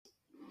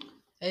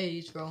Hey,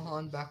 it's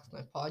Rohan back with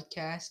my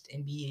podcast,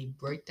 NBA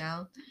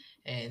Breakdown.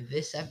 And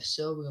this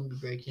episode, we're going to be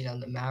breaking down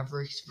the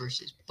Mavericks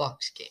versus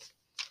Bucks game.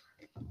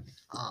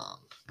 Um,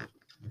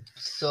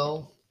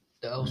 so,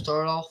 I'll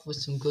start off with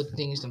some good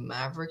things the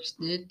Mavericks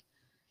did.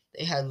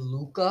 They had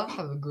Luka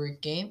have a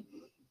great game.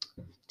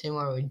 Tim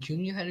Hardaway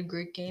Jr. had a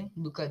great game.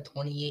 Luka had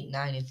 28,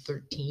 9, and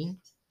 13.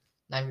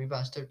 9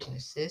 rebounds, 13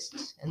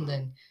 assists. And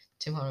then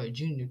Tim Hardaway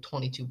Jr.,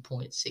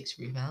 22.6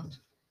 rebounds.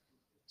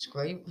 It's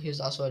great. He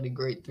was also had a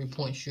great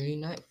three-point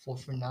shooting night, 4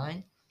 for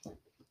 9.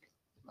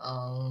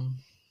 Um,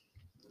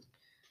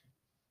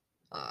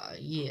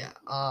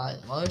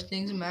 Other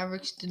things the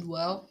Mavericks did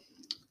well.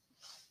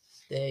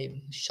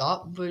 They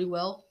shot pretty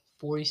well,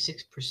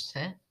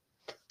 46%.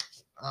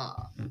 Uh,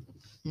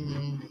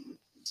 mm,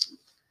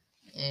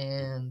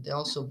 and they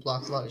also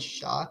blocked a lot of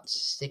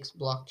shots, 6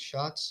 blocked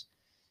shots.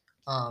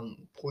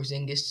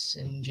 Porzingis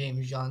and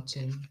James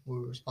Johnson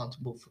were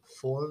responsible for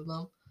 4 of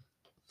them,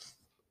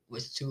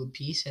 with 2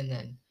 apiece, and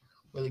then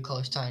Willie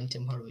Cauley-Stein and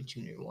Tim Hardaway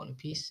Jr. 1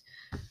 apiece.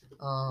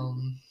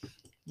 Um,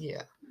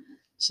 yeah.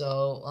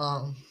 So,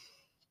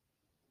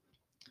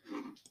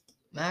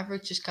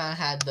 Mavericks just kind of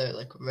had their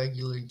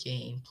regular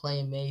game,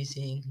 play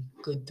amazing,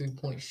 good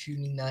 3-point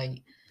shooting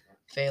night,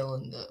 fail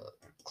in the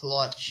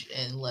clutch,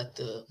 and let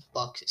the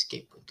Bucks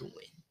escape with the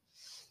win.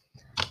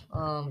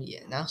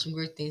 Now some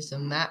great things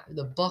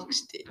the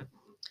Bucks did.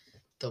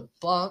 The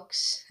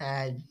Bucks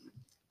had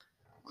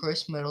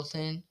Chris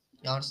Middleton,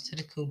 Giannis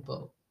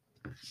Antetokounmpo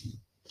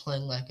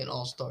playing like an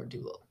all-star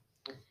duo.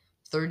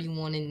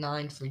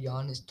 31-9 for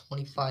Giannis,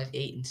 25,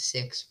 8, and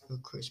 6 for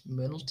Chris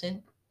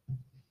Middleton.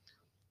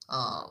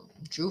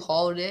 Drew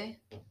Holiday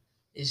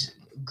is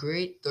a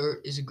great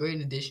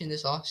addition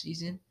this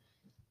offseason,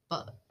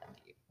 but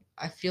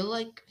I feel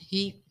like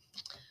the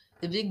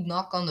big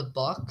knock on the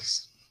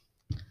Bucks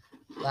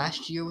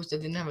last year was that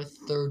they didn't have a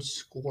third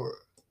scorer.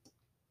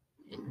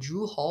 And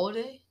Drew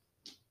Holiday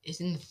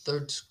isn't the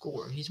third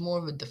scorer. He's more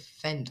of a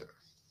defender.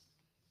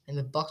 And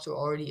the Bucks were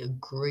already a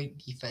great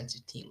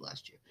defensive team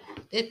last year.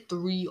 They had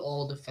 3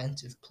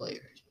 all-defensive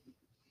players.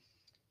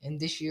 And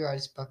this year I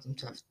expect them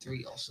to have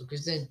 3 also.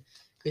 Because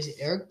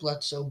Eric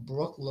Bledsoe,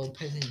 Brook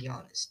Lopez, and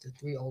Giannis, the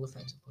 3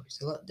 all-defensive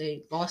players.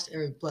 They lost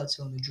Eric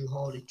Bledsoe in the Drew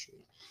Holiday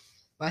trade.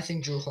 But I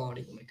think Drew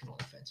Holiday will make an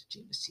all-defensive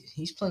team this season.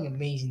 He's playing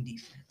amazing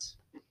defense.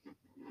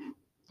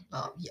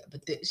 But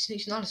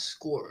he's not a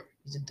scorer.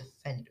 He's a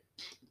defender.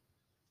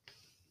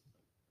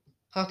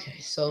 Okay,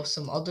 so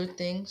some other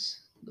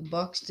things the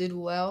Bucks did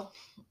well.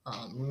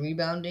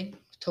 Rebounding.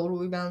 Total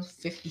rebounds,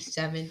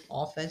 57.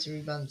 Offensive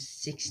rebounds,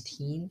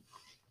 16.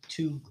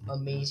 2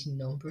 amazing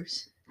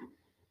numbers.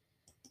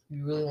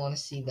 You really want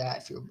to see that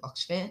if you're a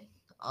Bucks fan.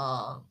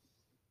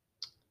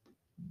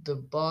 The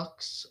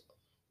Bucks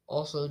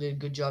also did a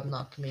good job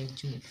not committing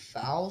too many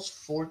fouls.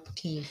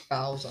 14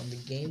 fouls on the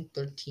game,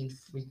 13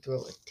 free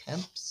throw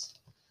attempts.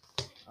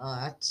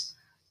 That's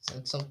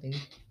something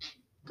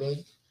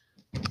good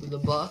for the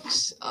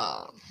Bucks.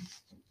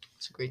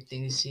 It's a great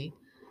thing to see.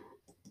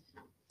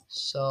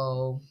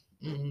 So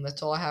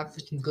that's all I have for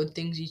some good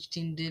things each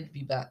team did.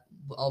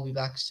 I'll be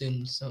back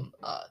soon with some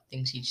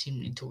things each team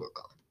need to work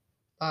on.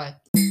 Bye.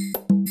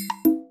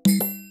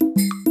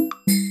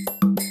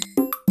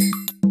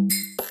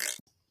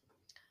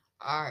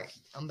 Alright,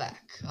 I'm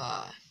back.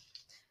 Now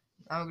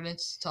we're going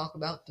to talk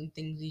about the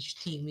things each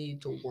team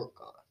needed to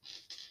work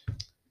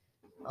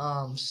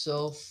on.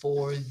 So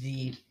for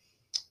the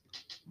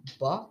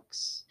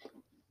Bucks,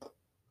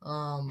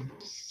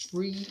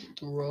 free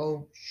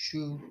throw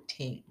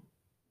shooting,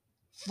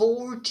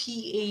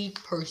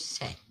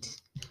 48%.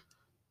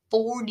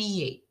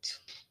 48.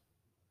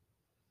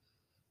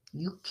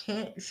 You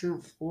can't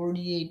shoot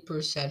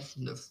 48%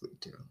 from the free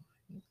throw.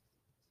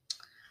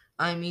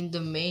 I mean,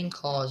 the main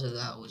cause of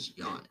that was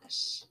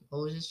Giannis.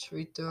 What was his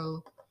free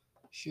throw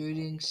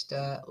shooting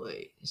stat?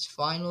 His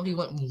final, he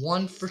went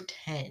 1 for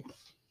 10.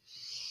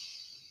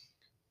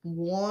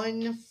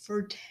 1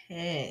 for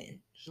 10.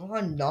 So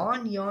on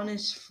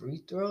non-Giannis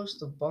free throws,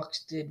 the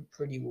Bucks did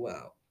pretty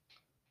well.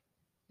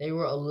 They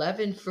were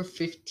 11 for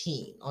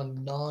 15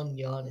 on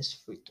non-Giannis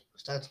free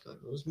throws. That's good.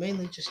 It was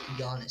mainly just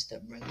Giannis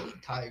that ran the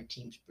entire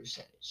team's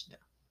percentage now.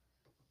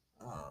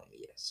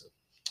 So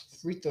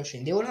free throw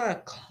shooting. They would have had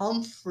a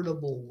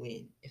comfortable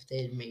win if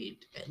they had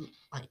made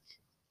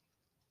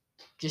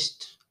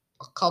just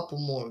a couple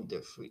more of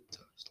their free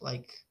throws.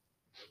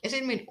 If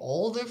they made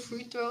all their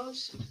free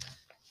throws,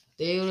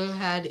 they would have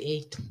had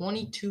a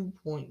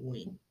 22-point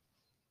win,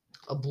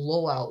 a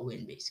blowout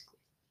win basically.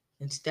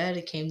 Instead,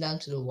 it came down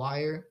to the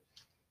wire.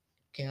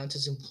 Came down to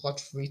some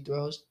clutch free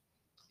throws,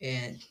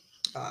 and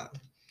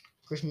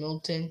Chris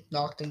Middleton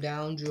knocked them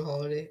down.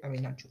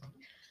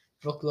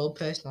 Brook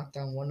Lopez knocked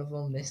down one of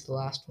them, missed the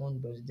last one,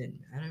 but it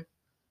didn't matter.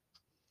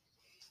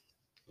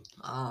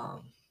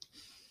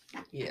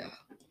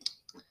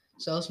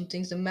 So some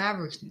things the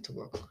Mavericks need to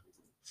work on.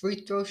 Free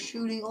throw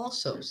shooting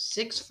also,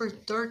 6 for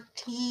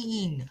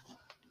 13.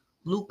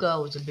 Luka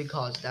was a big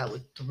cause of that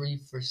with 3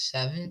 for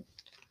 7.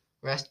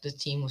 Rest of the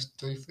team was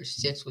 3 for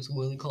 6 with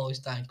Willie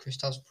Cauley-Stein,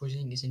 Kristaps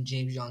Porzingis, and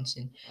James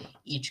Johnson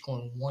each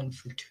going 1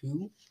 for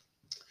 2.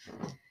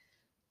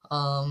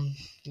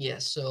 Yeah,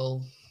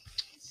 so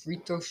free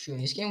throw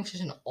shooting. This game was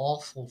just an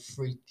awful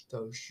free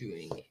throw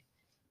shooting game.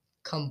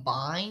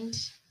 Combined,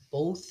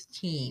 both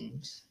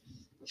teams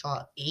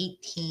shot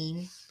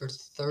 18 for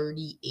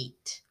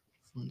 38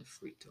 from the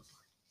free throw line.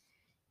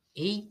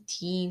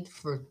 18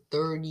 for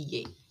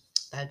 38.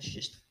 That's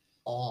just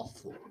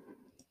awful.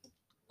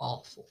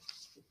 Awful.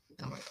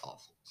 I'm like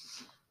awful.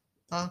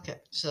 Okay,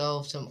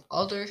 so some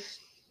other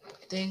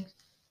things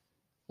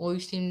we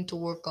seem to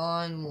work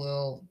on.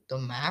 Well, the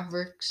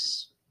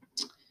Mavericks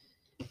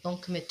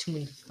don't commit too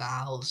many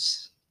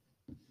fouls.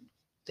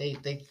 They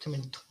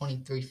committed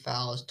 23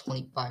 fouls,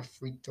 25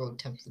 free throw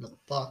attempts for the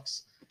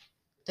Bucks.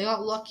 They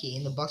got lucky,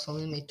 and the Bucks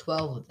only made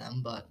 12 of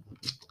them. But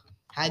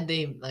had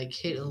they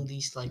hit at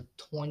least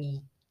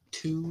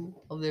 22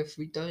 of their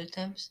free throw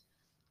attempts,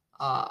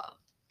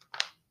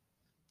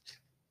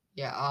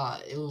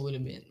 it would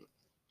have been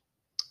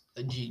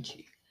a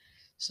GG.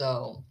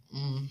 So,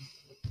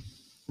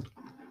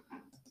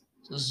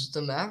 this is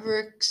the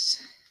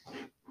Mavericks.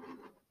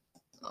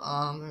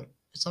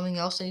 Something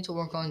else I need to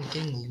work on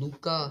getting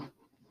Luka.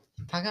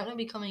 I got him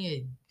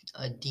becoming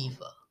a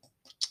diva.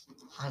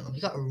 I don't know.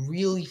 He got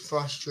really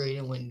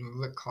frustrated when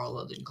Rick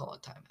Carlisle didn't call a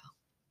timeout.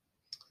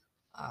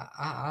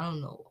 I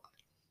don't know why.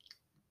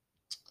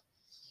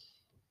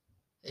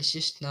 It's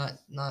just not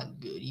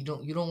good. You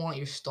don't want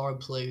your star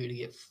player to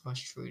get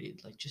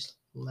frustrated. Just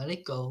let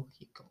it go.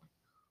 Keep going.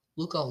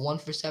 Luka 1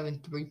 for 7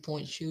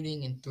 3-point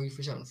shooting and 3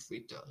 for 7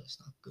 free throws. That's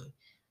not good.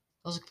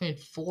 He also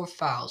committed 4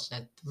 fouls and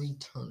had 3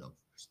 turnovers.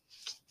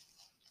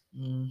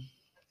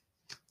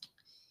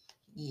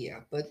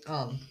 Yeah, but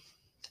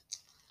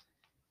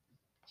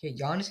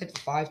Giannis had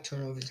 5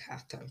 turnovers at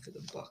halftime for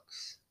the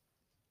Bucks.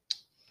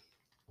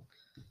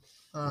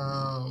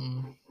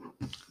 And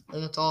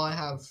that's all I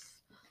have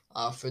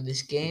for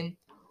this game.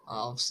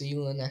 I'll see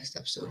you in the next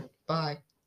episode. Bye.